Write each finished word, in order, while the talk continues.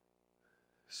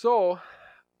So,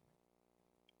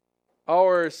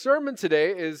 our sermon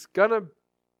today is going to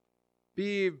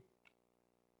be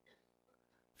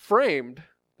framed,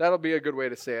 that'll be a good way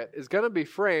to say it, is going to be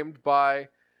framed by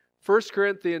 1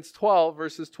 Corinthians 12,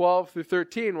 verses 12 through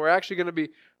 13. We're actually going to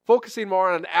be focusing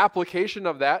more on an application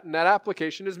of that, and that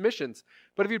application is missions.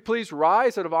 But if you'd please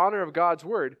rise out of honor of God's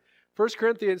word, 1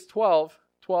 Corinthians 12,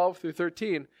 12 through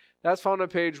 13, that's found on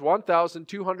page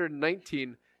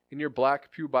 1219 in your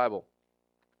Black Pew Bible.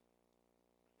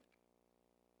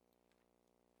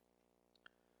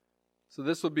 So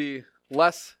this will be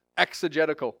less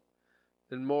exegetical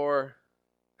and more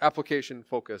application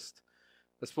focused.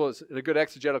 I suppose in a good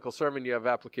exegetical sermon you have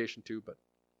application too, but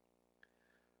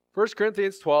 1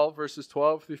 Corinthians 12, verses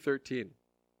 12 through 13.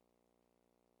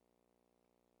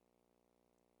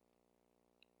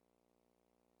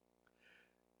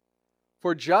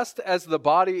 For just as the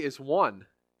body is one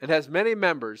and has many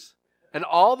members, and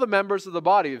all the members of the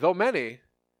body, though many,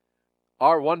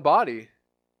 are one body,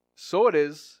 so it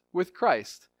is with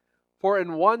Christ. For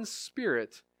in one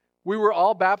Spirit we were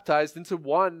all baptized into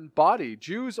one body,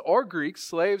 Jews or Greeks,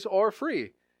 slaves or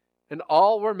free, and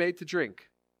all were made to drink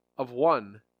of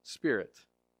one Spirit.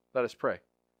 Let us pray.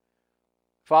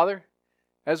 Father,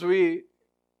 as we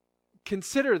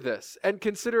consider this and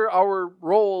consider our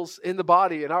roles in the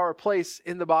body and our place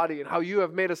in the body and how you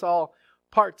have made us all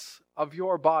parts of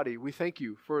your body, we thank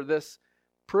you for this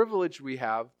privilege we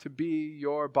have to be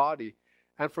your body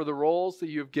and for the roles that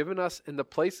you've given us and the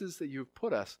places that you've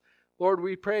put us. Lord,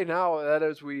 we pray now that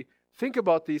as we think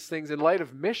about these things in light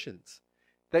of missions,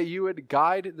 that you would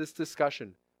guide this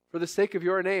discussion for the sake of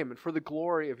your name and for the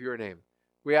glory of your name.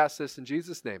 We ask this in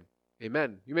Jesus' name.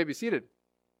 Amen. You may be seated.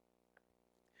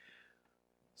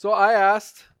 So I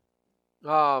asked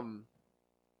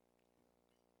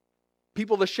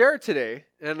people to share today,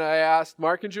 and I asked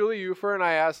Mark and Julie Ufer, and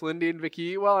I asked Lindy and Vicky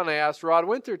Ewell, and I asked Rod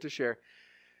Winter to share.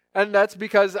 And that's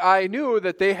because I knew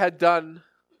that they had done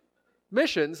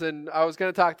missions, and I was going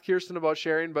to talk to Kirsten about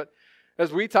sharing, but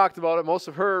as we talked about it, most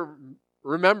of her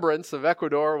remembrance of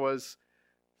Ecuador was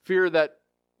fear that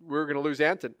we were going to lose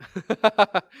Anton,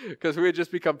 because we had just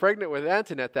become pregnant with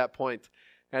Anton at that point.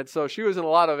 And so she was in a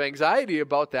lot of anxiety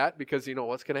about that because,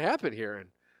 what's going to happen here and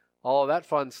all of that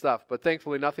fun stuff. But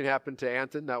thankfully nothing happened to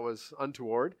Anton that was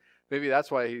untoward. Maybe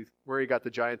that's why he got the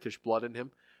giantish blood in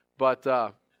him. But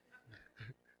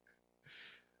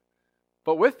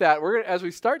but with that, as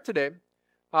we start today,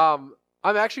 I'm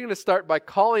actually going to start by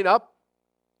calling up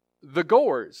the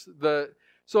goers.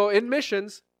 So in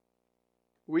missions,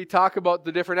 we talk about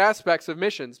the different aspects of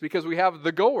missions because we have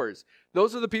the goers.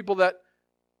 Those are the people that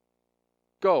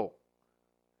go.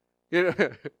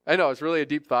 I know, it's really a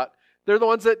deep thought. They're the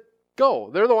ones that go.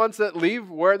 They're the ones that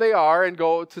leave where they are and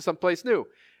go to someplace new.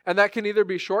 And that can either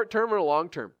be short-term or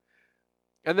long-term.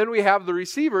 And then we have the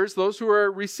receivers, those who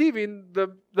are receiving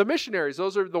the missionaries.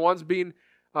 Those are the ones being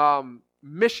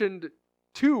missioned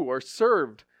to or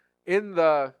served in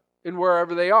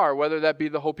wherever they are, whether that be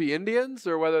the Hopi Indians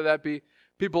or whether that be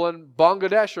people in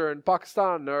Bangladesh or in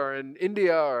Pakistan or in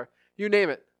India or you name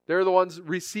it. They're the ones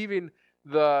receiving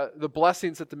the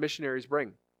blessings that the missionaries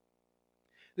bring.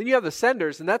 Then you have the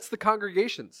senders, and that's the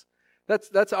congregations.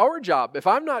 That's our job. If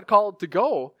I'm not called to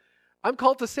go, I'm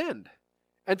called to send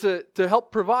and to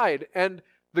help provide. And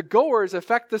the goers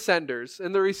affect the senders,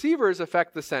 and the receivers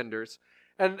affect the senders.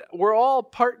 And we're all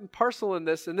part and parcel in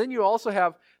this. And then you also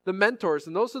have the mentors,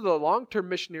 and those are the long-term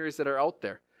missionaries that are out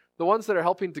there, the ones that are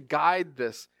helping to guide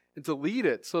this and to lead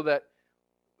it so that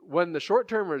when the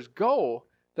short-termers go,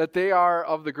 that they are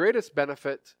of the greatest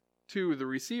benefit to the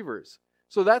receivers.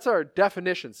 So that's our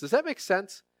definitions. Does that make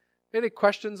sense? Any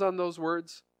questions on those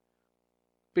words?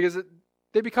 Because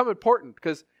they become important,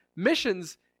 because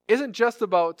missions isn't just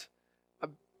about,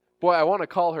 I want to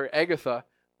call her Agatha,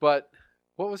 but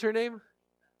what was her name?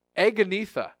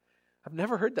 Aganitha. I've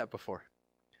never heard that before.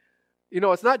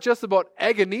 It's not just about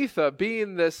Aganitha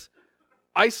being this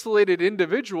isolated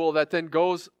individual that then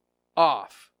goes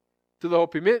off to the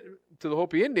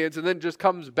Hopi Indians and then just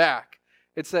comes back.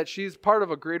 It's that she's part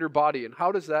of a greater body. And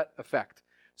how does that affect?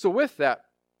 So with that,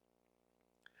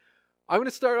 I'm going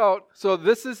to start out. So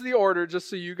this is the order, just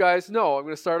so you guys know. I'm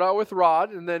going to start out with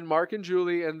Rod, and then Mark and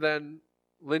Julie, and then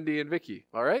Lindy and Vicky.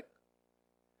 All right?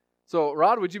 So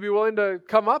Rod, would you be willing to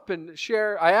come up and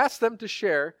share? I asked them to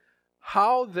share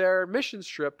how their mission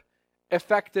trip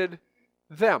affected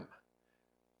them.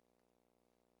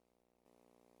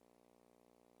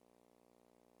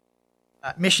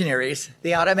 Missionaries,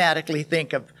 they automatically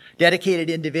think of dedicated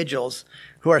individuals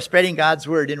who are spreading God's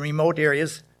word in remote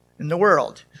areas in the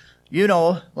world.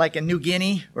 like in New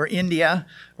Guinea or India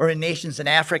or in nations in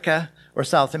Africa or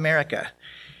South America,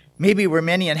 maybe where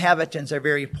many inhabitants are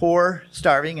very poor,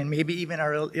 starving, and maybe even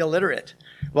are illiterate.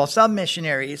 Well, some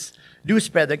missionaries do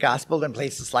spread the gospel in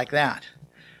places like that.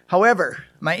 However,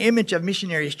 my image of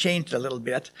missionaries changed a little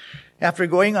bit after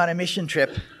going on a mission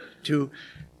trip to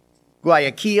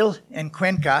Guayaquil and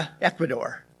Cuenca,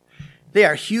 Ecuador. They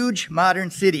are huge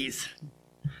modern cities.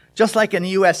 Just like in the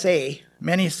USA,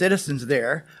 many citizens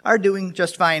there are doing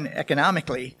just fine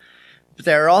economically, but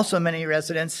there are also many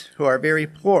residents who are very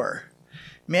poor.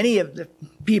 Many of the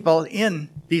people in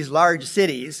these large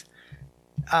cities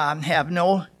have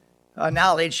no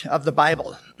knowledge of the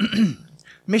Bible.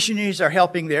 Missionaries are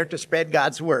helping there to spread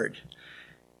God's word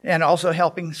and also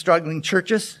helping struggling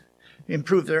churches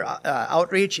improve their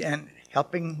outreach and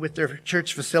helping with their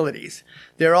church facilities.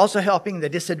 They're also helping the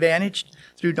disadvantaged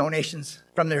through donations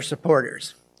from their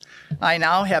supporters. I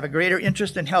now have a greater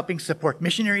interest in helping support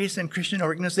missionaries and Christian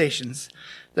organizations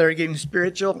that are giving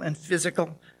spiritual and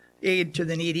physical aid to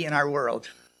the needy in our world.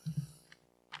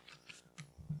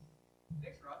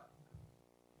 Thanks, Rod.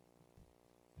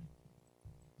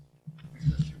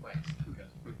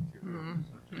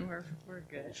 We're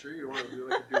good. You sure you don't want to do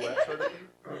like a duet sort of thing?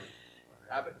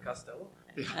 Abbott and Costello?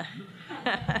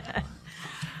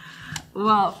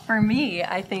 Well, for me,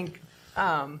 I think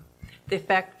the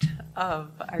effect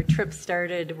of our trip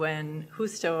started when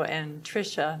Justo and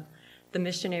Tricia, the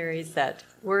missionaries that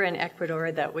were in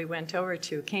Ecuador that we went over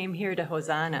to, came here to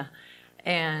Hosanna.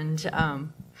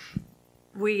 And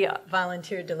we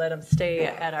volunteered to let them stay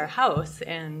at our house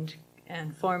and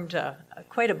formed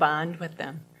quite a bond with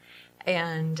them.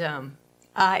 And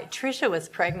Tricia was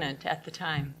pregnant at the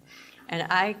time, and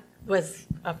I was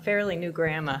a fairly new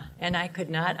grandma, and I could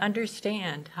not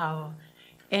understand how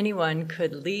anyone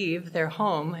could leave their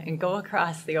home and go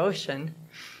across the ocean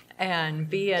and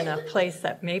be in a place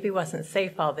that maybe wasn't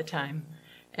safe all the time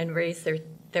and raise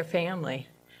their family.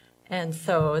 And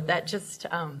so that just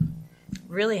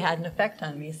really had an effect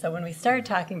on me. So when we started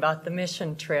talking about the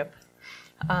mission trip,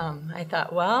 I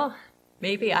thought, well,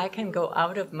 maybe I can go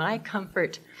out of my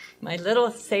comfort, my little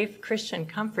safe Christian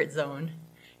comfort zone,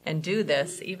 and do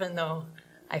this, even though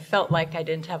I felt like I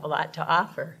didn't have a lot to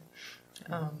offer.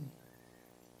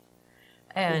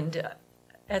 And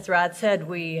as Rod said,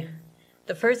 we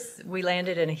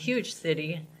landed in a huge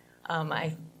city.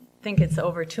 I think it's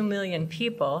over 2 million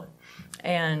people,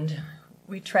 and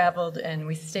we traveled and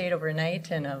we stayed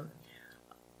overnight in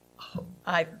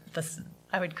I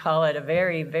would call it a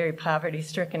very, very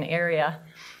poverty-stricken area.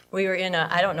 We were in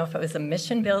I don't know if it was a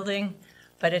mission building,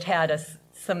 but it had a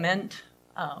cement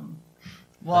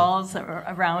walls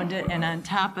around it, and on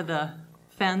top of the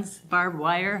fence, barbed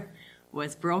wire,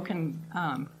 was broken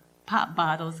pop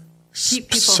bottles. Keep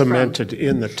people cemented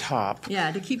in the top.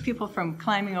 Yeah, to keep people from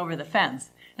climbing over the fence.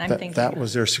 And I'm thinking, that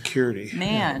was their security.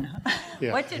 Man,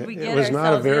 yeah. What did we It get was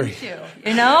not a ourselves very... into?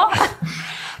 You know?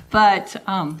 But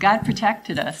God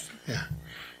protected us. Yeah,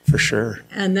 for sure.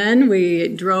 And then we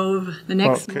drove the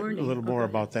next morning. A little more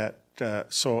about that.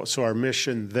 So our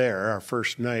mission there, our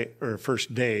first night or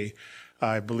first day,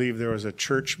 I believe there was a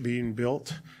church being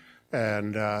built,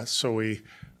 and so we,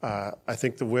 I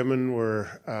think the women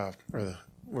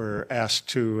were asked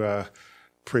to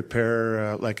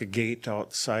prepare like a gate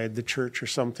outside the church or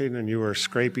something, and you were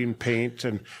scraping paint.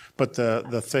 But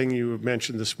the thing you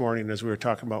mentioned this morning, as we were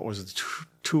talking about, was the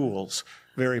tools,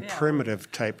 very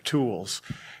primitive type tools,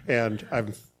 and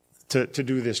I'm. To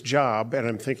do this job, and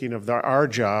I'm thinking of our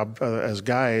job as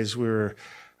guys. We were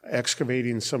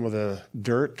excavating some of the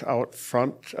dirt out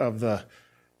front of the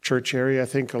church area, I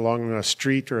think, along a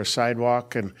street or a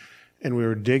sidewalk, and we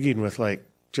were digging with like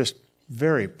just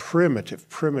very primitive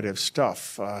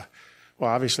stuff. Well,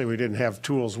 obviously we didn't have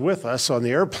tools with us on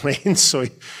the airplane, so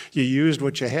you used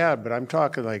what you had, but I'm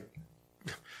talking like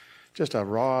just a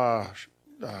raw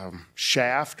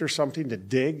shaft or something to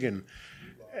dig, and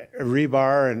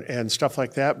rebar and stuff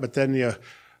like that. But then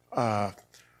I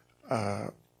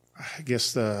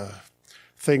guess the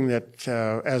thing that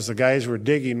as the guys were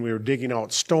digging, we were digging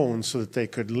out stones so that they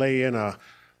could lay in a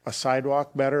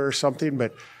sidewalk better or something.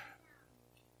 But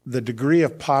the degree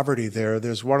of poverty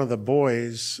there's one of the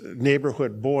boys,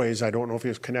 neighborhood boys, I don't know if he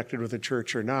was connected with the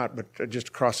church or not, but just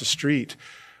across the street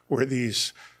were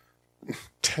these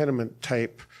tenement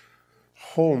type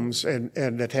homes and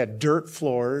that had dirt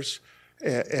floors.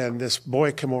 And this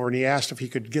boy came over and he asked if he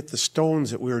could get the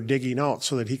stones that we were digging out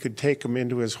so that he could take them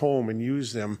into his home and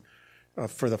use them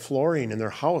for the flooring in their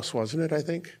house, wasn't it, I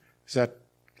think? Is that,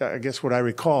 I guess, what I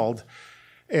recalled?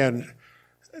 And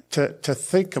to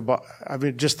think about, I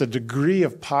mean, just the degree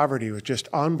of poverty was just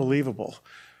unbelievable.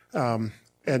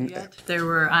 And There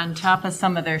were on top of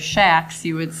some of their shacks,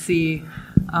 you would see,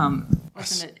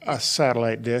 wasn't it? a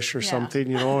satellite dish or Yeah.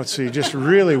 something, so you just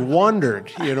really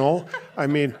wondered, I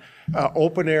mean,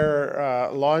 open air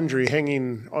laundry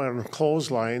hanging on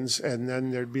clotheslines, and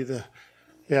then there'd be the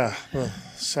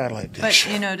satellite dish.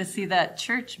 But, to see that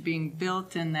church being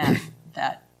built in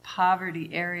that poverty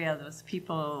area, those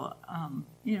people,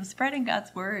 spreading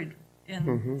God's word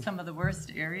in some of the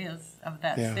worst areas of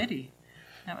that Yeah. city.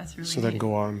 That was really So then neat.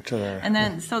 go on to there. And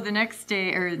then, so the next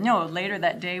day, later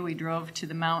that day, we drove to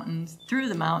the mountains, through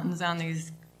the mountains on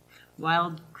these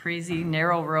wild, crazy,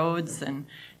 narrow roads, and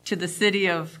to the city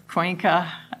of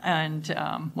Cuenca, and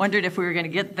wondered if we were going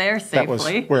to get there That was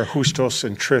safely. where Justos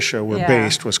and Tricia were Yeah.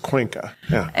 based, was Cuenca.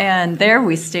 Yeah. And there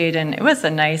we stayed in, it was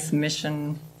a nice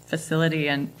mission facility,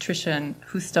 and Tricia and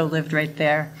Justo lived right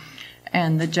there.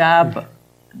 And the job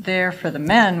there for the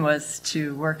men was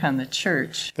to work on the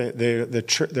church.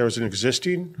 There was an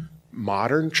existing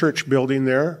modern church building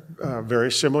there, very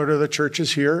similar to the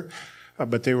churches here,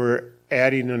 but they were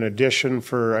adding an addition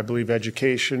for, I believe,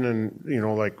 education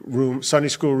and, like Sunday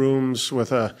school rooms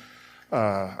with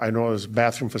I know it was a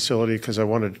bathroom facility, because I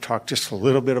wanted to talk just a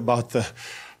little bit about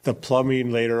the plumbing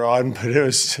later on, but it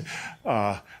was,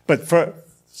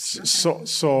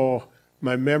 so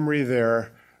my memory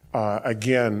there,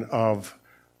 again, of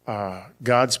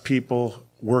God's people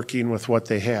working with what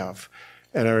they have.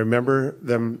 And I remember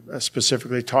them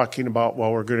specifically talking about,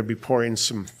 we're going to be pouring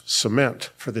some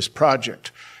cement for this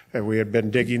project. And we had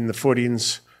been digging the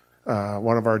footings.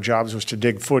 One of our jobs was to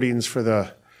dig footings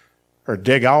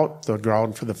dig out the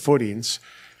ground for the footings.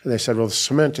 And they said, the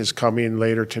cement is coming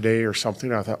later today or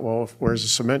something. I thought, where's the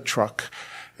cement truck?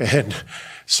 And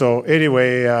so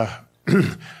anyway,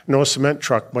 no cement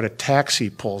truck, but a taxi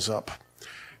pulls up.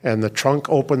 And the trunk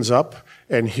opens up,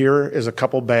 and here is a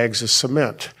couple bags of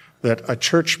cement that a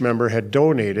church member had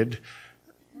donated,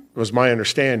 was my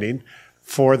understanding,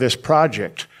 for this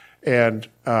project. And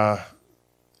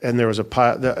there was a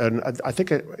pile, and I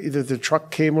think either the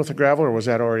truck came with the gravel, or was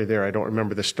that already there? I don't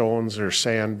remember, the stones or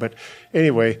sand. But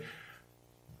anyway,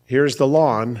 here's the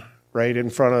lawn right in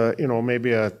front of,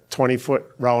 maybe a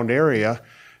 20-foot round area.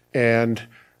 And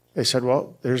they said,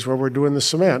 there's where we're doing the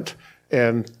cement.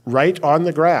 And right on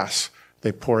the grass,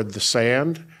 they poured the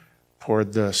sand,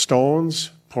 poured the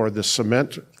stones, poured the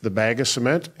cement, the bag of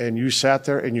cement, and you sat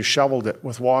there and you shoveled it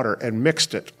with water and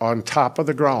mixed it on top of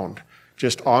the ground,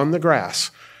 just on the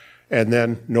grass. And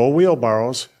then no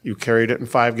wheelbarrows, you carried it in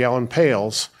 5-gallon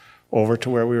pails over to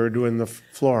where we were doing the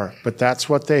floor. But that's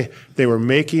what they were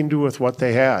making do with what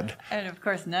they had. And of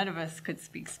course, none of us could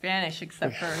speak Spanish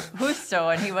except for Justo,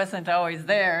 and he wasn't always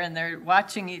there. And they're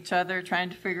watching each other, trying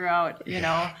to figure out,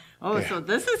 so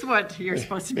this is what you're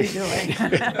supposed to be doing.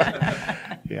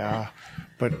 Yeah,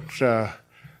 but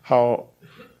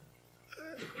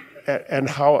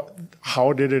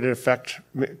how did it affect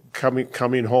me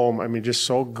coming home? I mean, just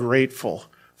so grateful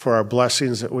for our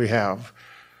blessings that we have.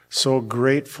 So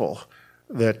grateful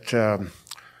that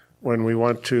when we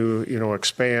want to,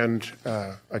 expand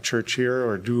a church here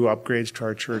or do upgrades to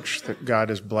our church, that God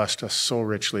has blessed us so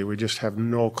richly. We just have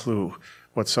no clue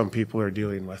what some people are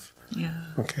dealing with. Yeah.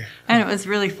 Okay. And it was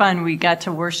really fun. We got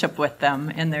to worship with them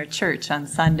in their church on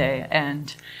Sunday,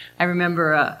 and I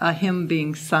remember a hymn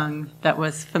being sung that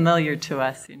was familiar to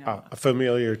us. A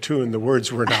familiar tune. The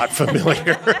words were not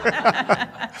familiar.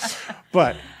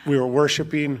 But we were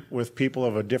worshiping with people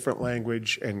of a different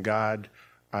language, and God,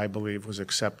 I believe, was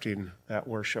accepting that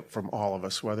worship from all of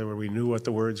us, whether we knew what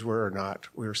the words were or not.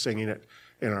 We were singing it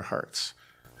in our hearts.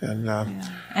 And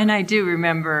And I do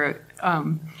remember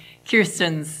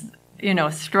Kirsten's,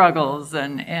 struggles,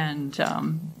 and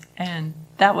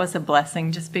that was a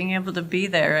blessing, just being able to be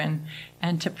there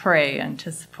and to pray and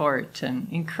to support and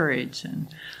encourage. And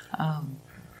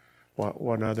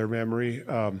one other memory,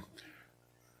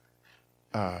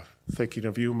 thinking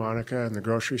of you, Monica, in the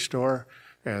grocery store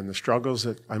and the struggles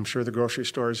that I'm sure the grocery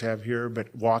stores have here,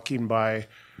 but walking by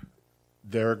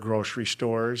their grocery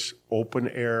stores, open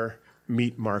air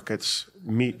meat markets,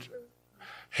 meat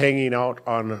hanging out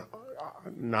on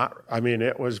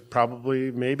it was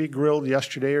probably maybe grilled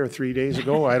yesterday or 3 days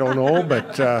ago, I don't know,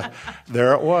 but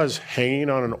there it was, hanging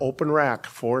on an open rack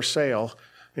for sale,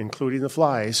 including the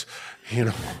flies.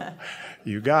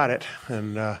 You got it.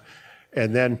 And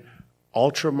then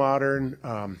ultra modern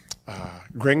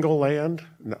Gringo land,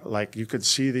 like you could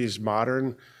see these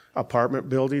modern apartment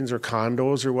buildings or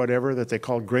condos or whatever that they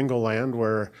called Gringo land,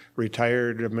 where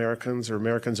retired Americans or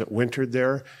Americans that wintered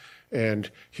there.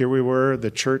 And here we were,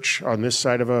 the church on this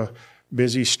side of a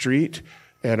busy street,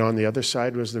 and on the other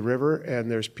side was the river,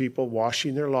 and there's people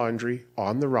washing their laundry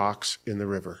on the rocks in the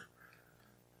river.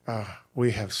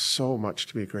 we have so much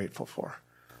to be grateful for.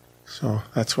 So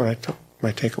that's what I took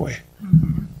my takeaway.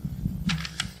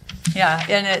 Yeah,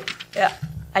 and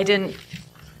I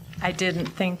didn't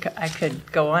think I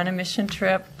could go on a mission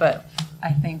trip, but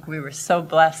I think we were so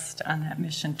blessed on that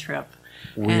mission trip.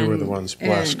 We were the ones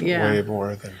blessed way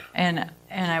more than. And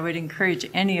I would encourage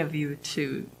any of you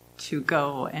to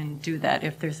go and do that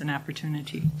if there's an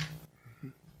opportunity.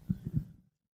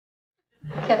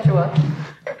 Quechua.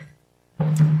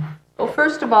 Well,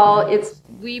 first of all, it's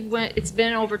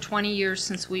been over 20 years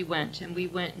since we went, and we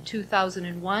went in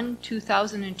 2001,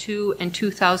 2002, and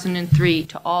 2003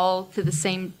 to the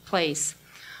same place.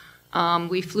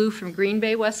 We flew from Green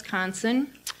Bay,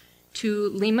 Wisconsin to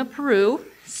Lima, Peru,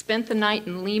 spent the night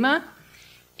in Lima,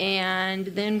 and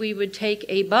then we would take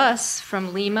a bus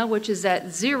from Lima, which is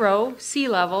at 0 sea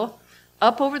level,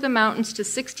 up over the mountains to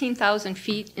 16,000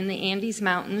 feet in the Andes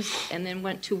Mountains, and then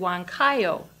went to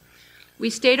Huancayo. We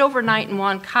stayed overnight in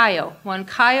Huancayo.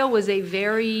 Huancayo was a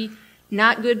very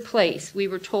not good place. We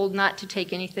were told not to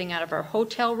take anything out of our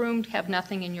hotel room, to have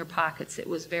nothing in your pockets. It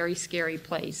was a very scary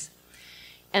place.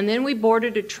 And then we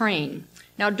boarded a train.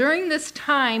 Now, during this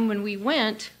time when we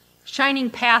went, Shining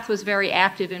Path was very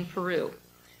active in Peru.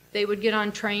 They would get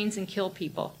on trains and kill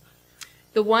people.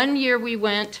 The one year we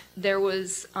went, there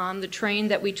was on the train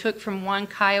that we took from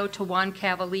Huancayo to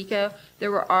Huancavelica,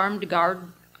 there were armed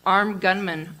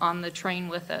gunmen on the train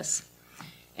with us.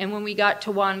 And when we got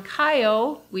to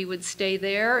Huancayo, we would stay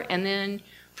there, and then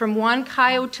from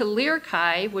Huancayo to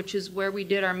Lircay, which is where we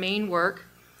did our main work,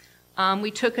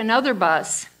 we took another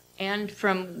bus, and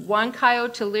from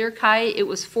Huancayo to Lircay, it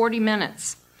was 40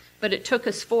 minutes, but it took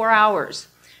us 4 hours.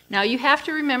 Now you have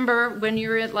to remember when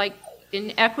you're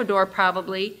in Ecuador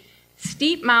probably,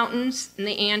 steep mountains in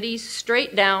the Andes,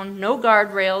 straight down, no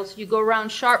guardrails. You go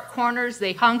around sharp corners,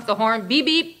 they honk the horn, beep,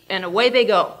 beep, and away they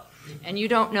go. And you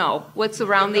don't know what's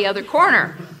around the other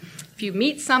corner. If you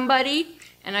meet somebody,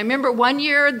 and I remember one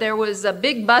year there was a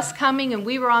big bus coming and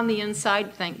we were on the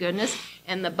inside, thank goodness,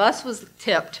 and the bus was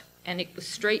tipped and it was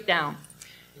straight down.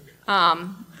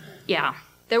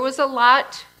 There was a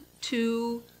lot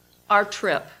to our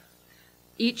trip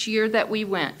each year that we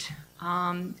went.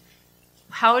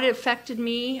 How it affected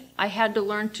me, I had to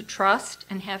learn to trust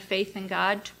and have faith in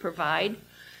God to provide.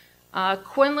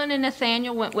 Quinlan and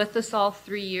Nathaniel went with us all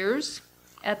 3 years.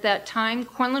 At that time,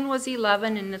 Quinlan was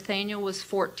 11 and Nathaniel was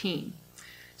 14.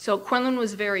 So Quinlan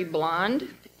was very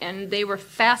blonde, and they were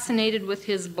fascinated with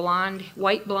his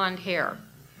white blonde hair.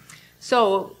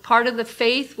 So part of the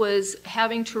faith was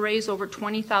having to raise over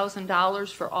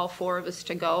 $20,000 for all 4 of us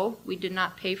to go. We did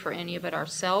not pay for any of it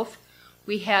ourselves.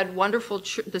 We had wonderful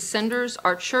the senders.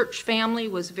 Our church family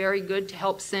was very good to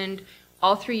help send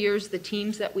all 3 years the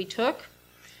teams that we took.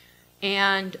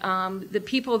 And the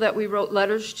people that we wrote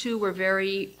letters to were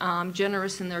very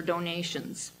generous in their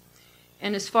donations.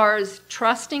 And as far as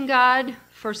trusting God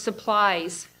for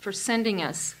supplies, for sending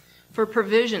us, for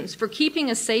provisions, for keeping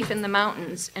us safe in the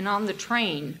mountains and on the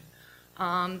train.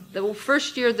 The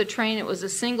first year of the train, it was a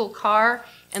single car,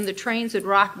 and the trains would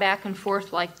rock back and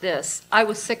forth like this. I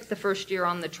was sick the first year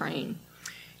on the train,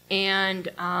 and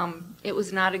it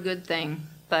was not a good thing.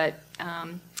 But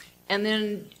and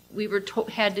then we were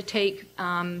had to take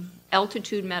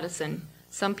altitude medicine.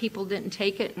 Some people didn't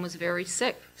take it and was very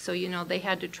sick, so they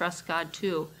had to trust God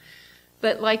too.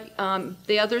 But like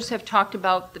the others have talked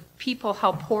about the people,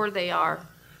 how poor they are.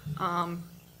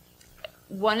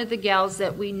 One of the gals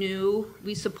that we knew,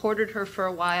 we supported her for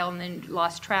a while and then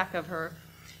lost track of her.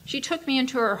 She took me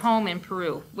into her home in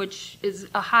Peru, which is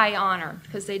a high honor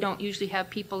because they don't usually have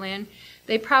people in.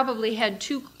 They probably had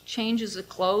 2 changes of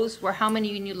clothes, where how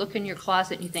many when you look in your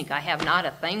closet and you think, I have not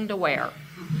a thing to wear.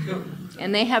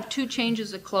 And they have 2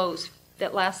 changes of clothes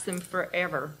that last them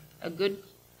forever,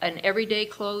 an everyday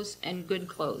clothes and good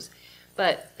clothes.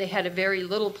 But they had a very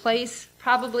little place,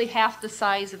 probably half the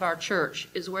size of our church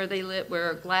is where they lived,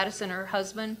 where Gladys and her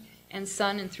husband and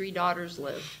son and 3 daughters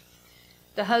lived.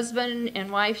 The husband and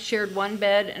wife shared one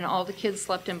bed, and all the kids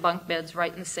slept in bunk beds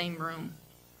right in the same room.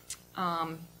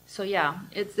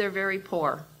 They're very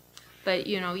poor. But,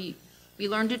 you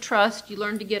learn to trust, you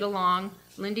learn to get along.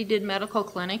 Lindy did medical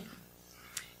clinic,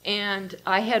 and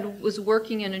I was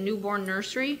working in a newborn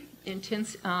nursery,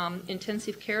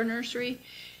 intensive care nursery.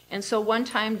 And so one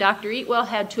time, Dr. Eatwell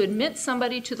had to admit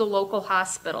somebody to the local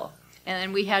hospital, and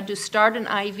then we had to start an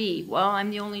IV. Well,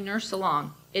 I'm the only nurse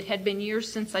along. It had been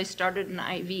years since I started an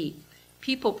IV.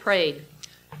 People prayed.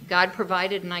 God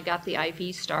provided, and I got the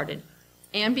IV started.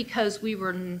 And because we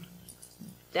were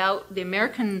the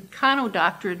American Kano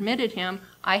doctor admitted him,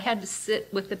 I had to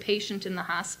sit with the patient in the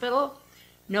hospital.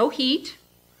 No heat.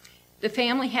 The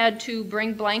family had to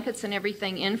bring blankets and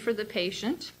everything in for the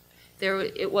patient.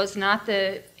 It was not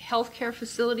the healthcare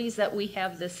facilities that we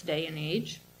have this day and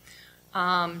age.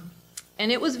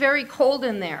 And it was very cold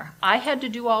in there. I had to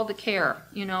do all the care,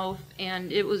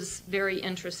 and it was very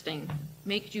interesting.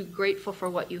 Makes you grateful for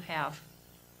what you have.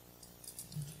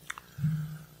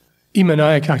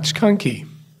 Imanayakachkanki.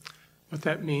 What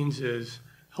that means is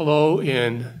hello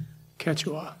in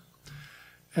Quechua.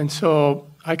 And so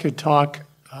I could talk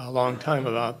a long time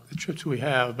about the trips we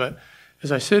have, but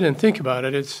as I sit and think about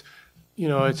it, it's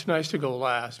nice to go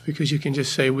last because you can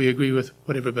just say we agree with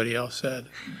what everybody else said.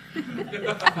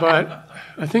 But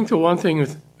I think the one thing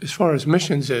as far as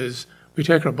missions is we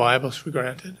take our Bibles for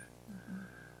granted.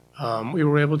 We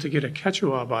were able to get a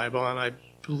Quechua Bible, and I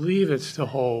believe it's the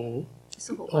whole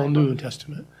New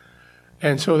Testament.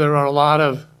 And so there are a lot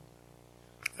of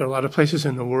places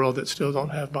in the world that still don't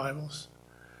have Bibles.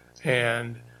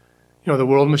 And, the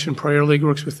World Mission Prayer League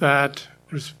works with that.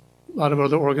 There's a lot of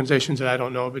other organizations that I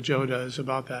don't know, but Joe does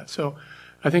about that. So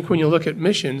I think when you look at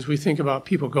missions, we think about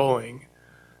people going,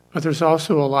 but there's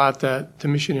also a lot that the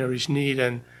missionaries need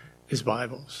and is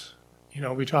Bibles.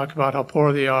 We talk about how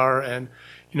poor they are, and,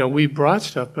 we brought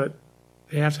stuff, but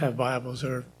they have to have Bibles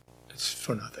or it's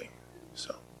for nothing.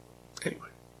 So anyway.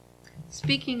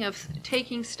 Speaking of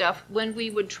taking stuff, when we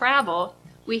would travel,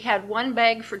 we had one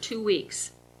bag for 2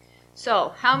 weeks.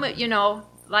 So how much,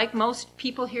 like most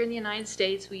people here in the United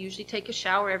States, we usually take a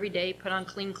shower every day, put on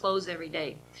clean clothes every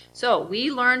day. So we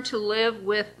learned to live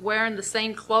with wearing the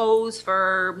same clothes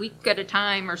for a week at a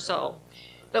time or so.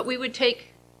 But we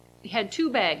had 2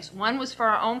 bags. One was for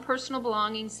our own personal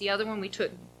belongings. The other one we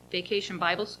took vacation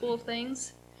Bible school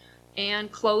things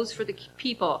and clothes for the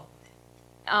people.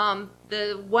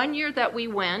 The 1 year that we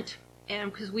went,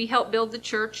 and because we helped build the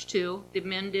church too, the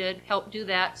men did help do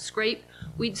that,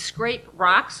 we'd scrape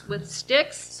rocks with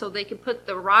sticks so they could put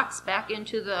the rocks back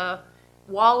into the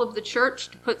wall of the church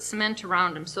to put cement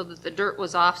around them so that the dirt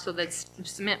was off so that the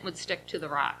cement would stick to the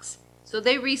rocks. So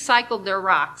they recycled their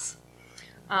rocks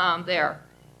there.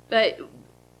 But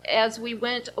as we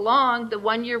went along, the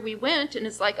 1 year we went, and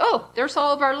it's like, oh, there's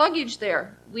all of our luggage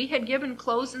there. We had given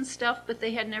clothes and stuff, but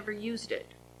they had never used it.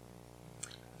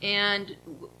 And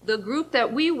the group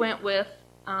that we went with,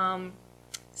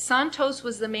 Santos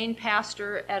was the main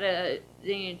pastor at a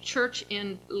church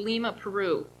in Lima,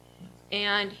 Peru.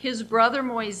 And his brother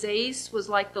Moises was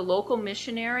like the local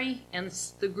missionary, and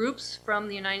the groups from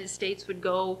the United States would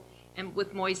go, and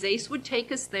with Moises would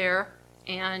take us there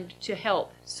and to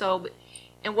help.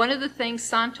 And one of the things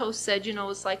Santos said,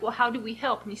 is like, well, how do we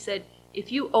help? And he said,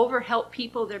 if you overhelp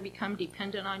people, they become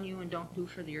dependent on you and don't do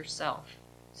for yourself.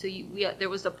 So there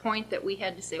was a point that we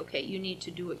had to say, okay, you need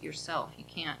to do it yourself. You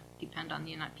can't depend on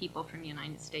the people from the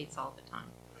United States all the time.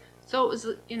 So it was,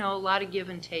 a lot of give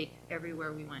and take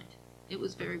everywhere we went. It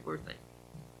was very worth it.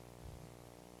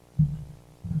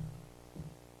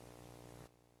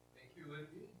 Thank you,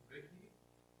 Lindy.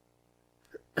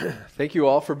 Vicki. Thank you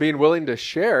all for being willing to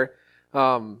share.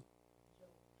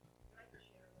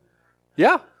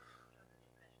 Yeah.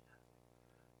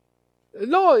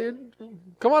 No,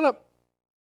 come on up.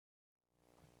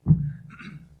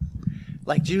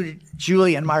 Like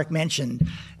Julie and Mark mentioned,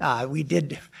 we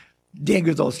did dig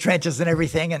those trenches and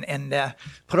everything and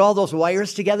put all those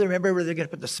wires together. Remember where they're going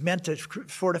to put the cement to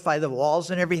fortify the walls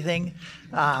and everything?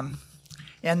 And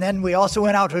then we also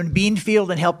went out to a bean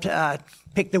field and helped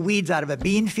pick the weeds out of a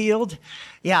bean field.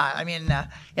 Yeah,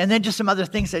 and then just some other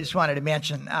things I just wanted to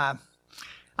mention.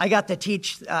 I got to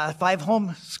teach 5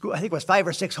 or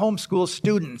 6 homeschool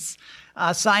students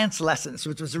science lessons,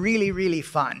 which was really, really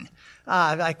fun.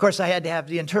 Of course, I had to have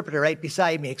the interpreter right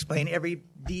beside me explain every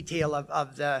detail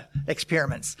of the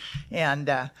experiments. And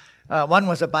one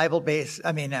was a Bible-based,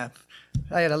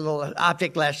 I had a little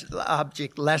object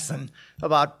lesson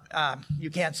about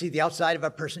you can't see the outside of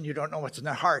a person, you don't know what's in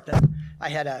their heart. And I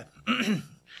had an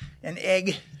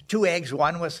egg, 2 eggs,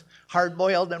 one was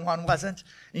hard-boiled and one wasn't.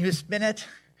 And you spin it,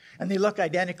 and they look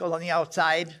identical on the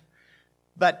outside.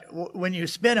 But when you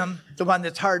spin them, the one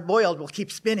that's hard-boiled will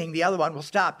keep spinning. The other one will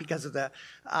stop because of the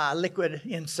liquid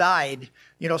inside,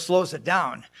 slows it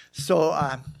down. So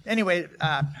anyway,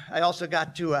 I also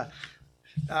got to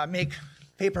make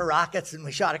paper rockets, and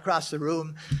we shot across the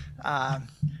room.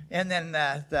 And then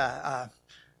the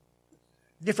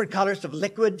different colors of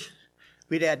liquid.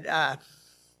 We'd had,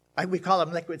 we call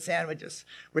them liquid sandwiches.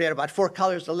 We had about 4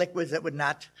 colors of liquids that would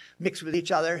not mix with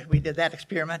each other. We did that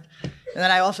experiment. And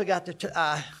then I also got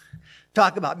to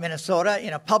talk about Minnesota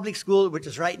in a public school, which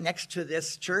is right next to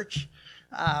this church.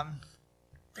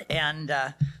 And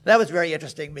that was very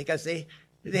interesting because they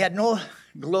had no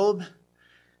globe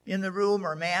in the room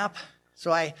or map.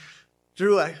 So I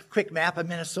drew a quick map of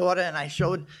Minnesota, and I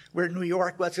showed where New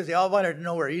York was, because they all wanted to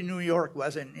know where New York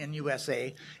was in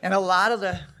USA. And a lot of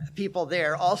the people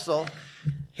there also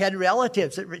had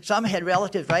relatives. Some had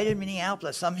relatives right in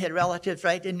Minneapolis. Some had relatives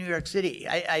right in New York City.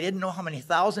 I didn't know how many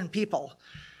thousand people.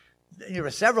 There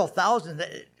were several thousand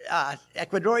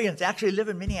Ecuadorians actually live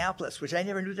in Minneapolis, which I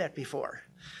never knew that before.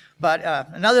 But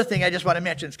another thing I just want to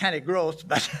mention, it's kind of gross,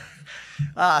 but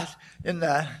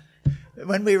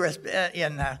when we were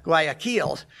in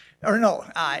Guayaquil,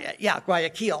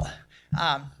 Guayaquil,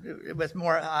 it was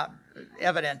more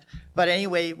evident. But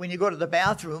anyway, when you go to the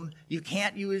bathroom, you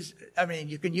can't use,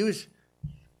 you can use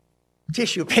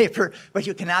tissue paper, but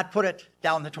you cannot put it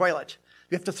down the toilet.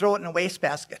 You have to throw it in a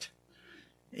wastebasket.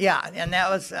 Yeah, and that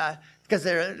was because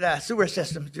the sewer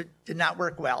system did not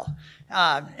work well.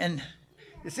 And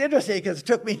it's interesting because it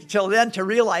took me till then to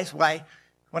realize why,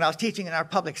 when I was teaching in our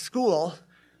public school,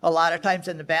 a lot of times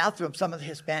in the bathroom, some of the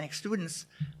Hispanic students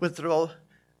would throw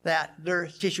their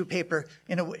tissue paper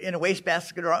in a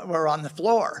wastebasket or on the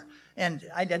floor. And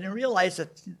I didn't realize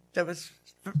that was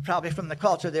probably from the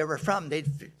culture they were from. They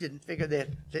didn't figure that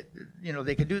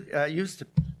they could use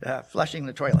flushing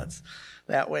the toilets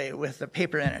that way with the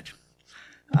paper in it.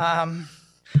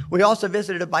 We also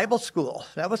visited a Bible school.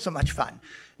 That was so much fun.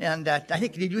 And I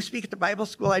think, did you speak at the Bible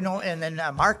school? I know. And then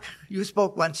Mark, you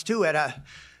spoke once too at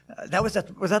was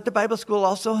that the Bible school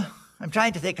also? I'm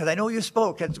trying to think, because I know you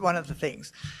spoke. It's one of the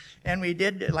things. And we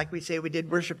did, like we say, we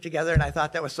did worship together, and I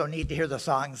thought that was so neat to hear the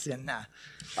songs in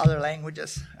other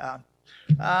languages.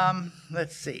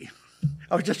 Let's see.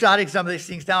 I was just jotting some of these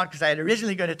things down because I had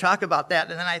originally going to talk about that,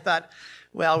 and then I thought,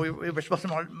 well, we were supposed to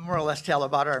more or less tell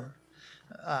about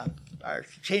our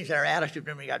change in our attitude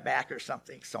when we got back or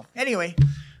something. So anyway,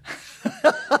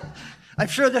 I'm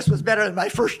sure this was better than my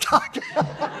first talk.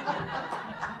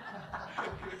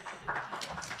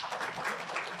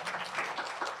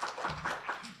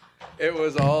 It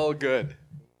was all good.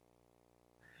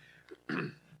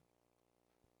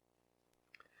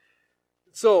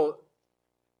 So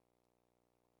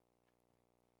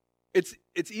it's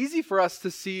easy for us to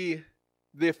see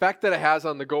the effect that it has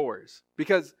on the goers,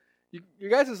 because you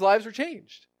guys' lives are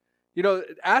changed.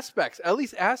 At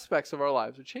least aspects of our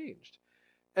lives are changed.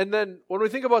 And then when we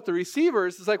think about the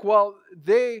receivers, it's like, well,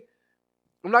 I'm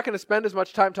not going to spend as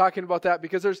much time talking about that,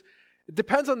 because it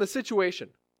depends on the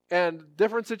situation. And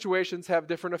different situations have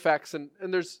different effects, and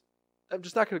I'm just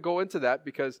not going to go into that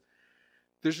because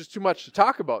there's just too much to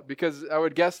talk about. Because I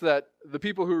would guess that the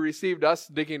people who received us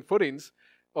digging footings,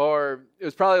 it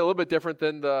was probably a little bit different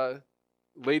than the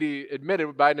lady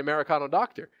admitted by an Americano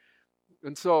doctor.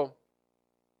 And so,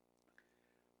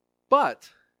 but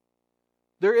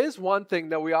there is one thing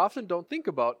that we often don't think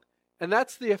about, and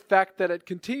that's the effect that it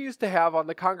continues to have on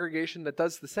the congregation that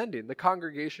does the sending, the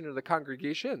congregation or the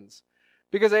congregations.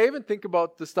 Because I even think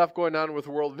about the stuff going on with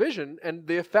World Vision and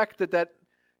the effect that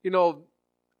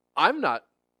I'm not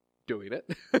doing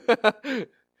it.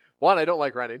 One, I don't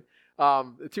like running.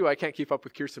 Two, I can't keep up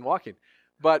with Kirsten walking.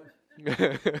 But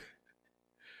it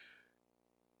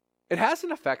has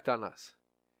an effect on us.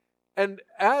 And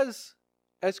as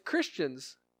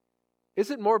Christians, is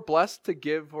it more blessed to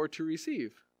give or to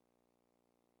receive?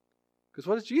 Because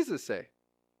what does Jesus say?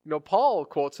 Paul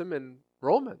quotes him in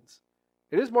Romans.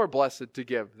 It is more blessed to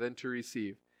give than to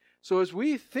receive. So as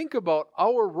we think about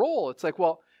our role, it's like,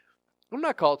 well, I'm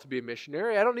not called to be a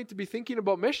missionary. I don't need to be thinking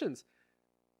about missions.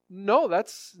 No,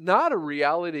 that's not a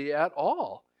reality at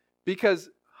all. Because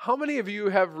how many of you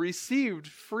have received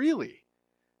freely?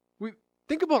 We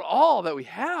think about all that we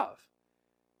have.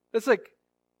 It's like,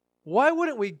 why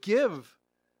wouldn't we give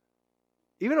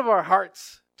even of our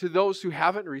hearts to those who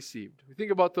haven't received? We think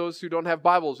about those who don't have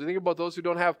Bibles. We think about those who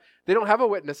don't have a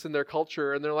witness in their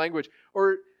culture and their language.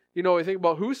 Or, we think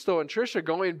about Justo and Tricia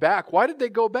going back. Why did they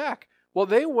go back? Well,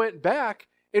 they went back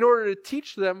in order to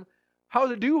teach them how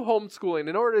to do homeschooling,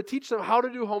 in order to teach them how to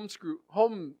do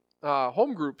home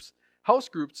groups, house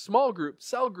groups, small groups,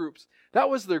 cell groups. That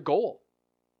was their goal.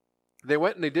 They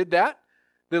went and they did that.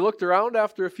 They looked around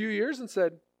after a few years and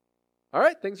said, all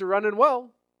right, things are running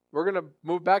well. We're going to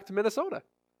move back to Minnesota.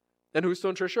 And Justo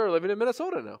and Tricia are living in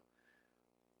Minnesota now.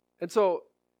 And so,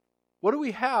 what do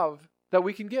we have that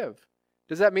we can give?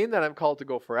 Does that mean that I'm called to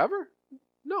go forever?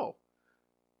 No.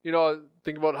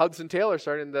 Think about Hudson Taylor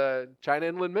starting the China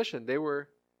Inland Mission.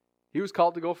 He was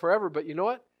called to go forever, but you know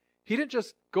what? He didn't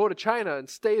just go to China and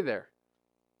stay there.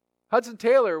 Hudson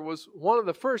Taylor was one of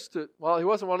the first he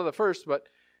wasn't one of the first, but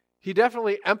he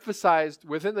definitely emphasized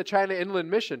within the China Inland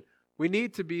Mission, we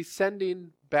need to be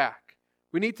sending back.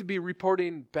 We need to be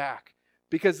reporting back,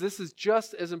 because this is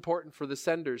just as important for the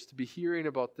senders to be hearing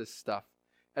about this stuff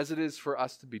as it is for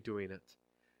us to be doing it.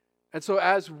 And so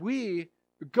as we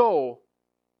go,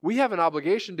 we have an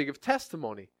obligation to give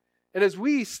testimony. And as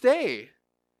we stay,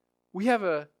 we have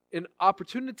an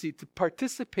opportunity to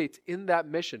participate in that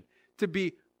mission, to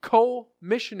be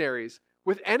co-missionaries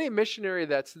with any missionary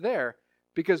that's there,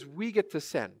 because we get to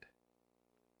send.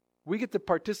 We get to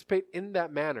participate in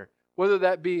that manner, whether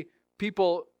that be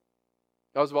people,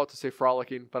 I was about to say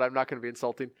frolicking, but I'm not going to be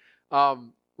insulting,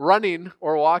 running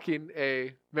or walking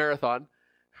a marathon,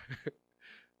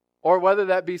 or whether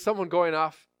that be someone going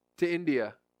off to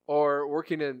India or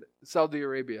working in Saudi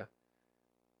Arabia.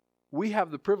 We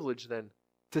have the privilege then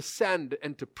to send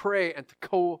and to pray and to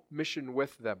co-mission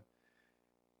with them.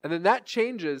 And then that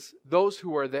changes those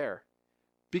who are there.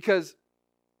 Because,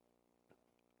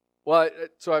 well,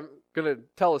 so I'm going to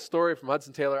tell a story from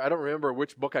Hudson Taylor. I don't remember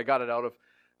which book I got it out of.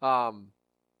 I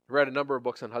read a number of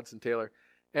books on Hudson Taylor.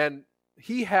 And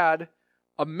he had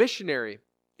a missionary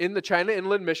in the China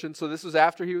Inland Mission. So this was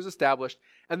after he was established.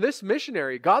 And this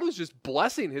missionary, God was just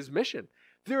blessing his mission.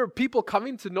 There were people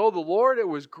coming to know the Lord. It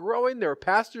was growing. There were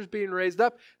pastors being raised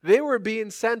up. They were being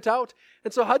sent out.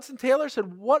 And so Hudson Taylor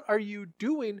said, "What are you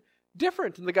doing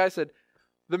different?" And the guy said,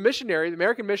 the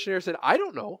American missionary said, "I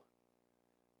don't know.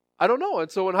 I don't know."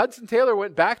 And so when Hudson Taylor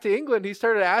went back to England, he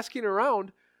started asking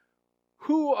around,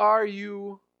 who are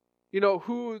you,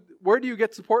 where do you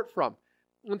get support from?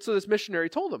 And so this missionary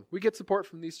told him, we get support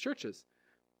from these churches.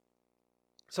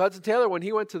 So Hudson Taylor, when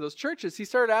he went to those churches, he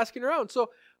started asking around, so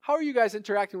how are you guys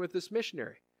interacting with this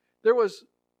missionary? There was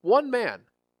one man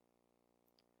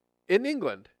in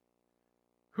England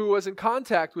who was in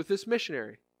contact with this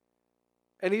missionary.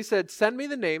 And he said, "Send me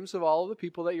the names of all of the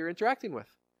people that you're interacting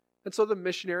with." And so the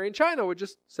missionary in China would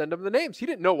just send him the names. He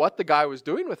didn't know what the guy was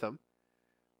doing with them.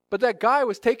 But that guy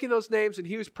was taking those names and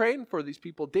he was praying for these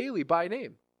people daily by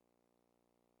name.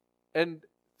 And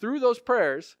through those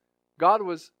prayers, God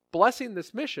was blessing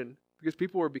this mission because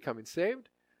people were becoming saved,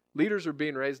 leaders were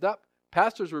being raised up,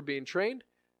 pastors were being trained,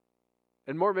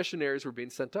 and more missionaries were being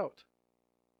sent out.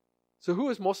 So who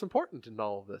is most important in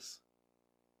all of this?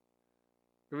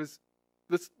 It was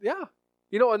this,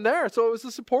 and there. So it was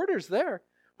the supporters there.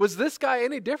 Was this guy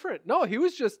any different? No, he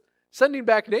was just sending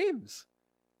back names.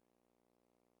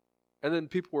 And then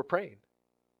people were praying.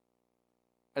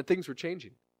 And things were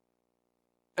changing.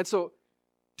 And so,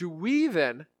 do we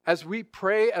then, as we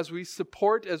pray, as we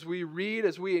support, as we read,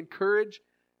 as we encourage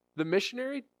the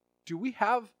missionary, do we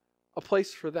have a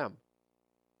place for them?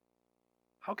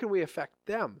 How can we affect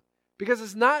them? Because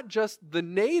it's not just the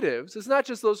natives, it's not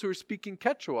just those who are speaking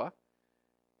Quechua,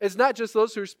 it's not just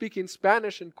those who are speaking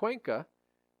Spanish and Cuenca,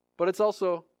 but it's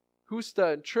also Justa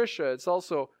and Trisha, it's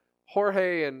also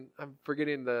Jorge, and I'm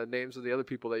forgetting the names of the other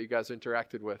people that you guys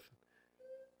interacted with.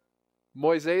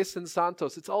 Moises and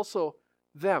Santos, it's also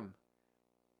them.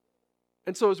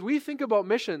 And so as we think about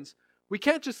missions, we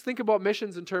can't just think about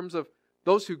missions in terms of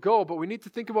those who go, but we need to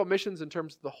think about missions in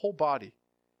terms of the whole body.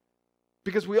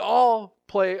 Because we all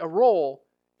play a role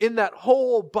in that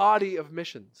whole body of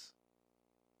missions.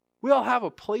 We all have a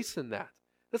place in that.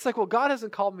 It's like, well, God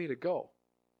hasn't called me to go.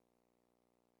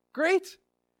 Great.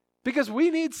 Because we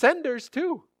need senders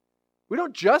too. We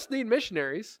don't just need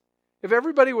missionaries. If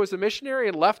everybody was a missionary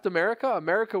and left America,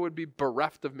 America would be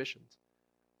bereft of missions.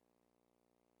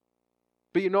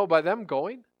 But by them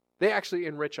going, they actually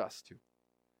enrich us too.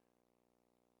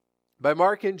 By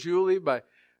Mark and Julie, by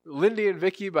Lindy and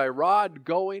Vicky, by Rod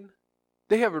going,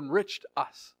 they have enriched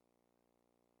us.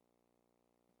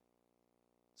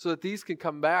 So that these can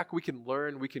come back, we can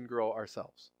learn, we can grow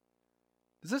ourselves.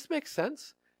 Does this make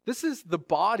sense? This is the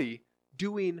body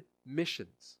doing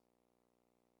missions.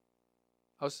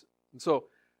 And so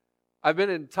I've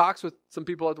been in talks with some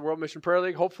people at the World Mission Prayer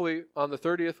League. Hopefully on the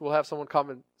 30th, we'll have someone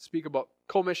come and speak about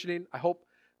co-missioning. I hope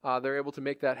they're able to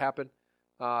make that happen.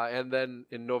 And then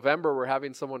in November, we're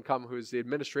having someone come who's the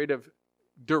administrative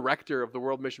director of the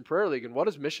World Mission Prayer League. And what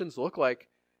does missions look like?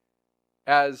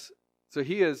 So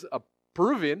he is a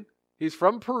Peruvian. He's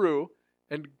from Peru.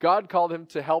 And God called him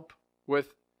to help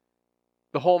with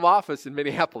the home office in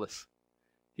Minneapolis,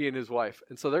 he and his wife.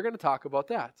 And so they're going to talk about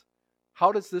that.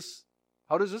 How does this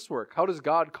work? How does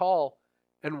God call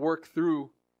and work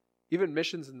through even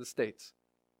missions in the States?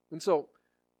 And so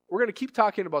we're going to keep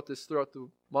talking about this throughout the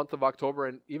month of October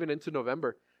and even into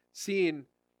November, seeing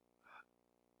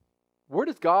where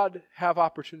does God have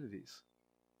opportunities?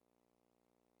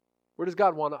 Where does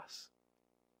God want us?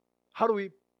 How do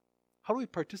we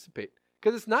participate?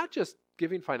 Because it's not just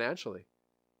giving financially.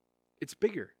 It's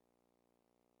bigger.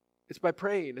 It's by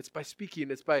praying. It's by speaking.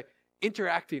 It's by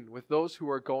interacting with those who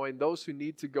are going, those who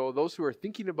need to go, those who are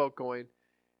thinking about going,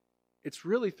 it's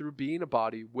really through being a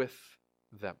body with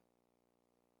them.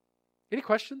 Any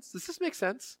questions? Does this make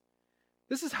sense?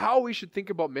 This is how we should think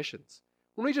about missions.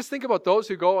 When we just think about those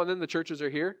who go and then the churches are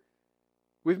here,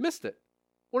 we've missed it.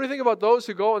 When we think about those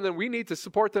who go and then we need to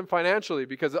support them financially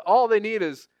because all they need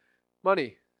is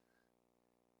money,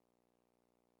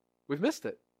 we've missed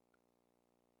it.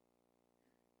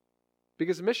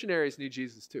 Because the missionaries need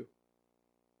Jesus too.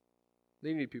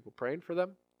 They need people praying for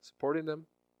them, supporting them.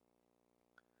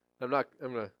 I've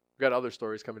got other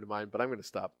stories coming to mind, but I'm going to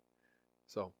stop.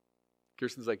 So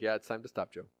Kirsten's like, yeah, it's time to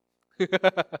stop, Joe.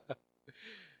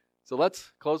 So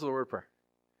let's close with a word of prayer.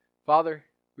 Father,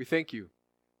 we thank you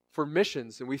for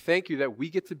missions, and we thank you that we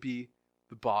get to be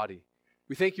the body.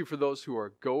 We thank you for those who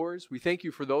are goers. We thank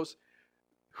you for those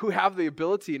who have the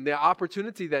ability and the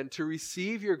opportunity then to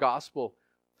receive your gospel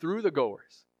through the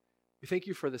goers. We thank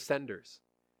you for the senders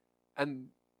and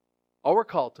our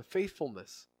call to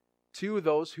faithfulness to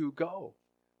those who go.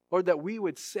 Lord, that we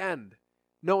would send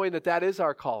knowing that that is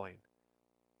our calling.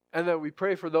 And that we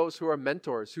pray for those who are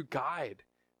mentors, who guide,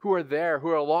 who are there, who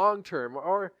are long-term,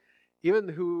 or even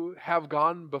who have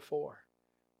gone before.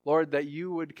 Lord, that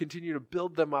you would continue to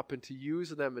build them up and to use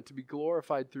them and to be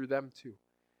glorified through them too.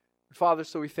 Father,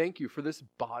 so we thank you for this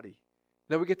body,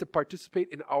 that we get to participate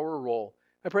in our role.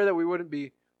 I pray that we wouldn't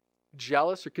be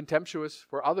jealous or contemptuous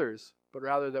for others, but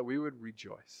rather that we would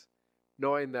rejoice,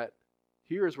 knowing that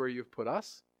here is where you've put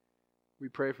us. We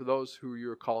pray for those who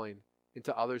you're calling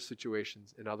into other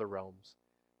situations in other realms.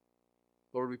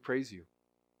 Lord, we praise you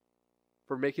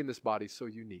for making this body so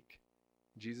unique.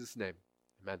 In Jesus' name,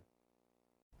 amen.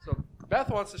 So Beth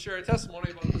wants to share a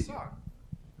testimony about the song.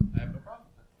 I have no problem.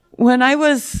 When I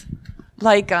was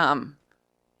like 4th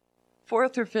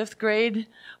or 5th grade,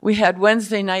 we had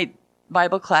Wednesday night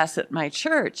Bible class at my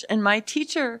church. And my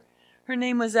teacher, her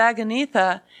name was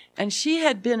Aganitha, and she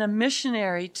had been a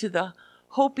missionary to the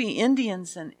Hopi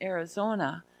Indians in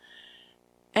Arizona.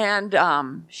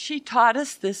 And she taught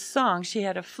us this song. She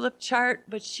had a flip chart,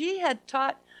 but she had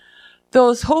taught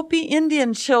those Hopi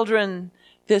Indian children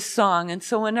this song. And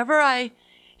so whenever I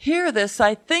hear this,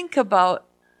 I think about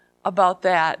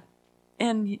that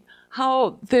and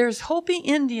how there's Hopi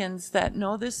Indians that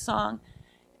know this song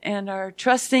and are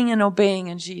trusting and obeying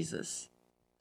in Jesus.